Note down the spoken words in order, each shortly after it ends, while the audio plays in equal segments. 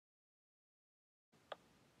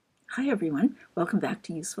Hi everyone, welcome back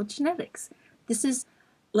to Useful Genetics. This is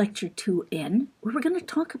Lecture 2N, where we're going to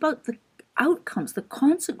talk about the outcomes, the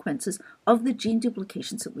consequences of the gene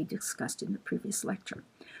duplications that we discussed in the previous lecture.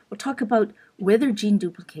 We'll talk about whether gene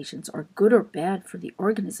duplications are good or bad for the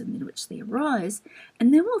organism in which they arise,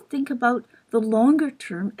 and then we'll think about the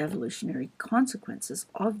longer-term evolutionary consequences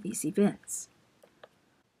of these events.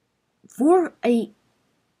 For a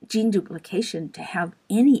gene duplication to have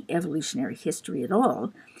any evolutionary history at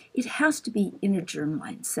all, it has to be in a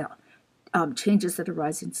germline cell. Changes that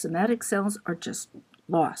arise in somatic cells are just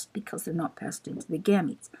lost because they're not passed into the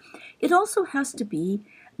gametes. It also has to be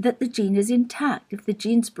that the gene is intact. If the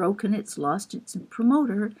gene's broken, it's lost its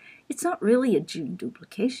promoter. It's not really a gene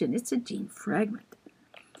duplication, it's a gene fragment.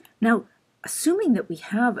 Now, assuming that we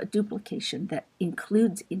have a duplication that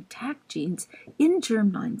includes intact genes in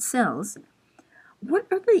germline cells, what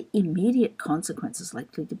are the immediate consequences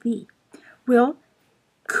likely to be? Well,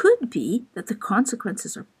 could be that the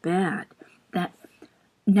consequences are bad, that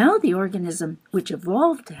now the organism which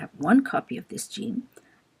evolved to have one copy of this gene,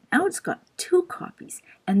 now it's got two copies,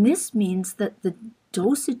 and this means that the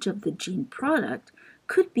dosage of the gene product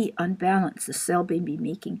could be unbalanced. The cell may be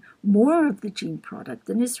making more of the gene product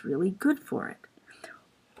than is really good for it.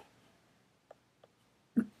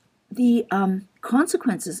 The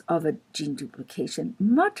consequences of a gene duplication,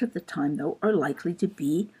 much of the time though, are likely to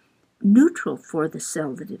be neutral for the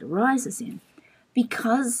cell that it arises in,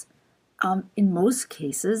 because in most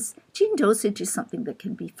cases, gene dosage is something that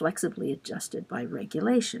can be flexibly adjusted by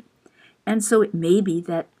regulation. And so it may be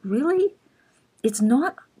that really it's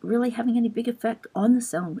not really having any big effect on the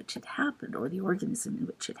cell in which it happened or the organism in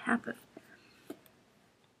which it happened.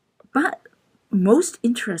 But most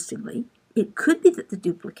interestingly, it could be that the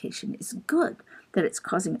duplication is good, that it's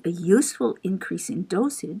causing a useful increase in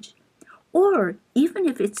dosage, or even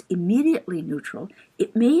if it's immediately neutral,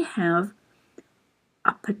 it may have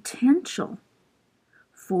a potential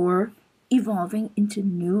for evolving into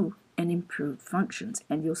new and improved functions,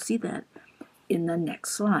 and you'll see that in the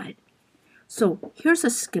next slide. So here's a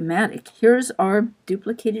schematic. Here's our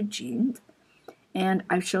duplicated genes, and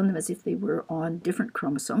I've shown them as if they were on different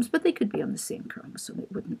chromosomes, but they could be on the same chromosome.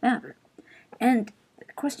 It wouldn't matter. And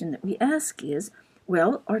the question that we ask is,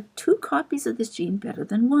 well, are two copies of this gene better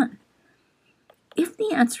than one? If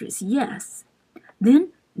the answer is yes, then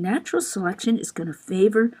natural selection is going to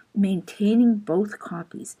favor maintaining both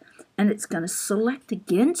copies, and it's going to select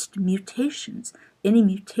against mutations. Any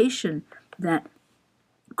mutation that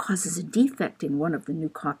causes a defect in one of the new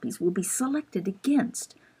copies will be selected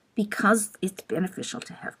against because it's beneficial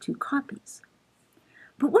to have two copies.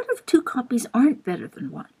 But what if two copies aren't better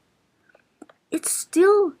than one? It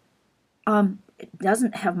still it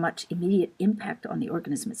doesn't have much immediate impact on the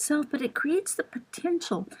organism itself, but it creates the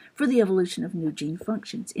potential for the evolution of new gene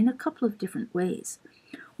functions in a couple of different ways.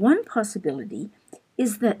 One possibility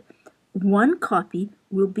is that one copy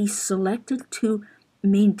will be selected to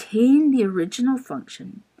maintain the original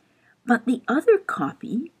function, but the other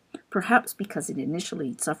copy, perhaps because it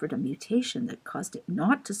initially suffered a mutation that caused it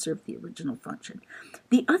not to serve the original function,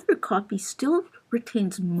 the other copy still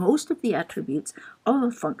retains most of the attributes of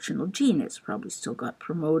a functional gene. It's probably still got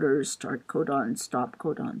promoters, start codons, stop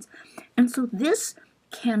codons. And so this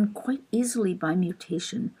can quite easily, by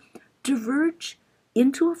mutation, diverge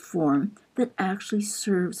into a form that actually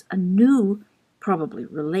serves a new, probably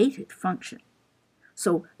related function.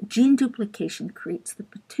 So gene duplication creates the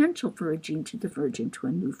potential for a gene to diverge into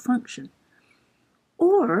a new function.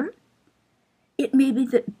 Or it may be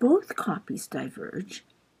that both copies diverge,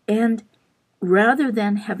 and rather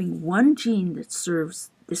than having one gene that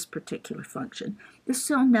serves this particular function, the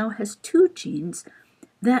cell now has two genes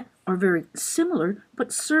that are very similar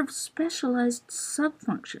but serve specialized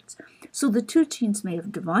subfunctions. So the two genes may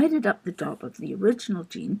have divided up the job of the original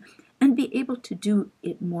gene and be able to do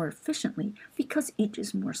it more efficiently because each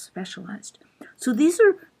is more specialized. So these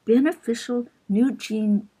are beneficial new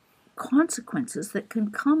gene consequences that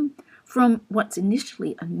can come from what's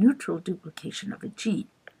initially a neutral duplication of a gene.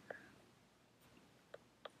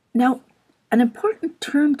 Now, an important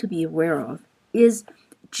term to be aware of is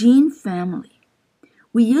gene family.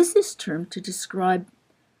 We use this term to describe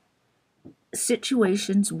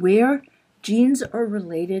situations where genes are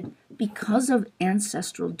related because of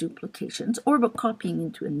ancestral duplications or by copying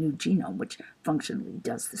into a new genome, which functionally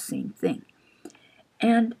does the same thing.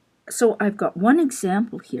 And so I've got one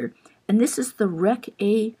example here, and this is the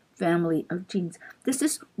REC-A family of genes. This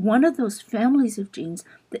is one of those families of genes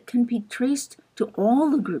that can be traced to all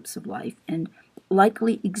the groups of life and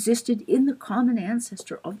likely existed in the common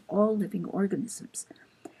ancestor of all living organisms.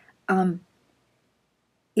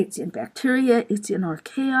 It's in bacteria, it's in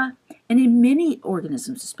archaea, and in many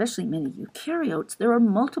organisms, especially many eukaryotes, there are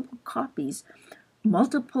multiple copies,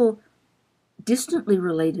 multiple distantly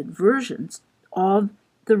related versions of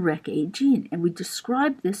the Rec-A gene, and we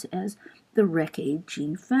describe this as the Rec-A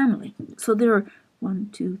gene family. So there are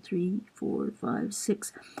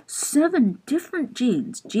 7 different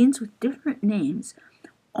genes with different names,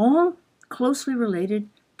 all closely related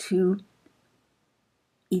to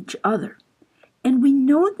each other. And we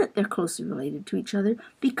know that they're closely related to each other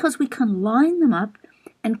because we can line them up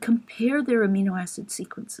and compare their amino acid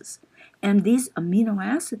sequences. And these amino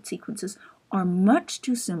acid sequences are much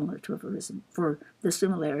too similar to have arisen for the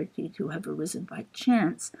similarity to have arisen by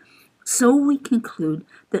chance. So we conclude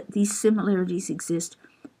that these similarities exist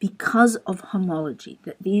because of homology,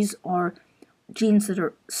 that these are genes that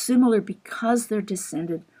are similar because they're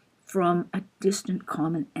descended from a distant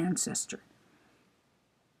common ancestor.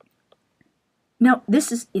 Now,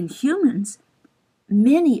 this is in humans.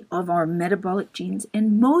 Many of our metabolic genes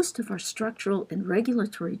and most of our structural and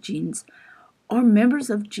regulatory genes are members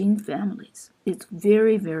of gene families. It's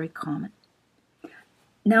very, very common.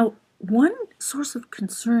 Now, one source of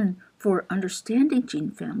concern for understanding gene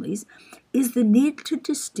families is the need to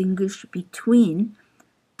distinguish between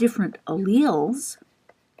different alleles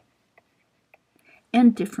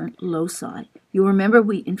and different loci. You remember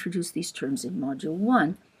we introduced these terms in Module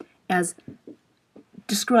 1 as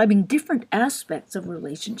describing different aspects of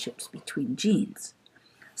relationships between genes.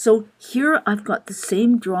 So here I've got the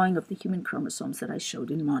same drawing of the human chromosomes that I showed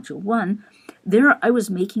in Module 1. There I was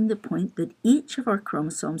making the point that each of our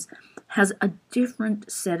chromosomes has a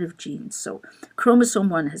different set of genes. So chromosome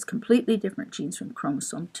 1 has completely different genes from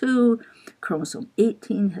chromosome 2. Chromosome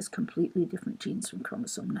 18 has completely different genes from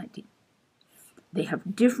chromosome 19. They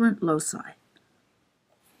have different loci.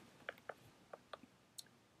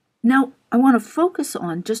 Now, I want to focus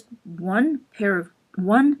on just one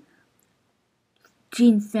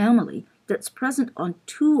gene family that's present on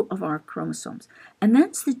 2 of our chromosomes, and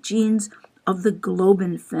that's the genes of the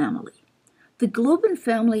globin family. The globin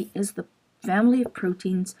family is the family of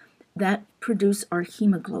proteins that produce our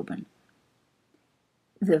hemoglobin,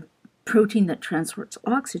 the protein that transports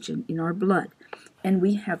oxygen in our blood. And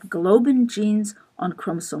we have globin genes on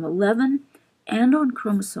chromosome 11 and on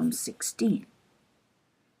chromosome 16.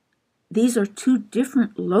 These are 2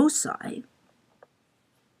 different loci.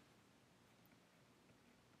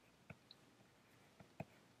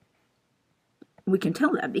 We can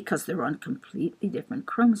tell that because they're on completely different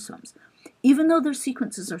chromosomes. Even though their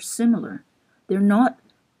sequences are similar, they're not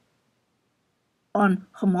on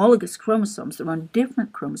homologous chromosomes. They're on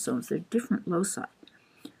different chromosomes. They're different loci.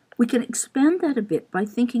 We can expand that a bit by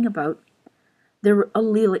thinking about their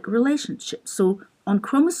allelic relationships. So on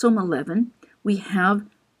chromosome 11, we have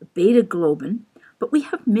beta-globin, but we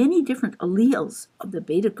have many different alleles of the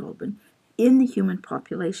beta-globin in the human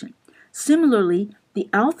population. Similarly, the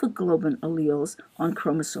alpha-globin alleles on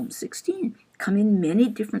chromosome 16 come in many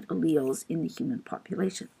different alleles in the human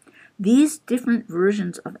population. These different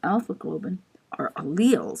versions of alpha-globin are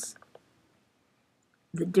alleles.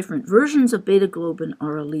 The different versions of beta-globin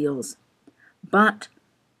are alleles, but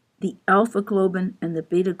the alpha-globin and the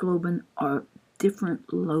beta-globin are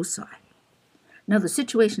different loci. Now, the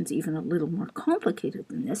situation's even a little more complicated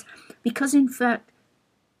than this because, in fact,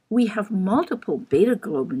 we have multiple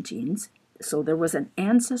beta-globin genes. So there was an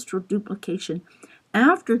ancestral duplication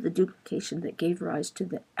after the duplication that gave rise to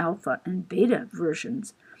the alpha and beta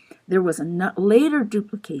versions. There was a later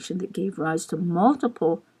duplication that gave rise to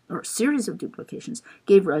multiple, or series of duplications,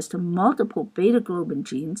 gave rise to multiple beta-globin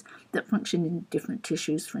genes that function in different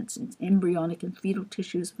tissues, for instance, embryonic and fetal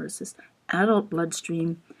tissues versus adult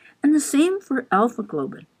bloodstream. And the same for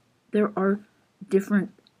alpha-globin. There are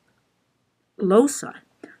different loci.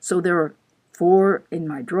 So there are 4, in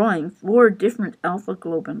my drawing, 4 different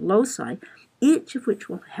alpha-globin loci, each of which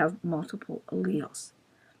will have multiple alleles.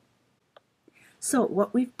 So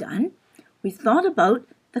what we've done, we've thought about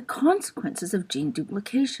the consequences of gene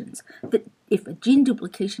duplications. That if a gene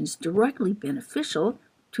duplication is directly beneficial,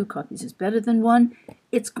 2 copies is better than 1,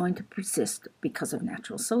 it's going to persist because of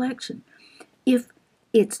natural selection. If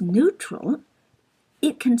it's neutral,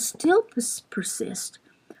 it can still persist,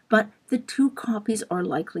 but the 2 copies are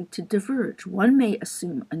likely to diverge. One may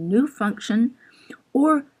assume a new function,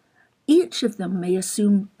 or each of them may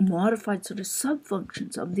assume modified sort of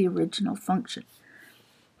subfunctions of the original function.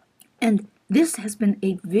 And this has been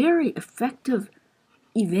a very effective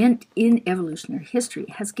event in evolutionary history.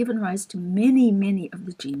 It has given rise to many, many of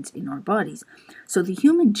the genes in our bodies. So the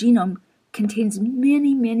human genome contains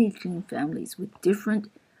many, many gene families with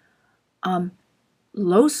different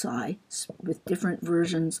loci with different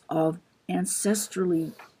versions of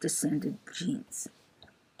ancestrally descended genes.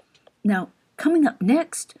 Now, coming up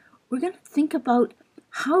next, we're going to think about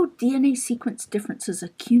how DNA sequence differences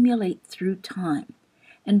accumulate through time.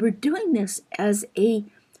 And we're doing this as a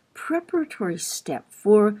preparatory step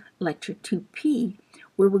for Lecture 2P,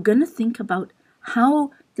 where we're going to think about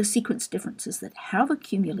how the sequence differences that have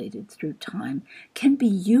accumulated through time can be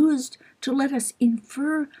used to let us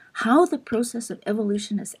infer how the process of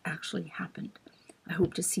evolution has actually happened. I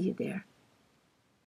hope to see you there.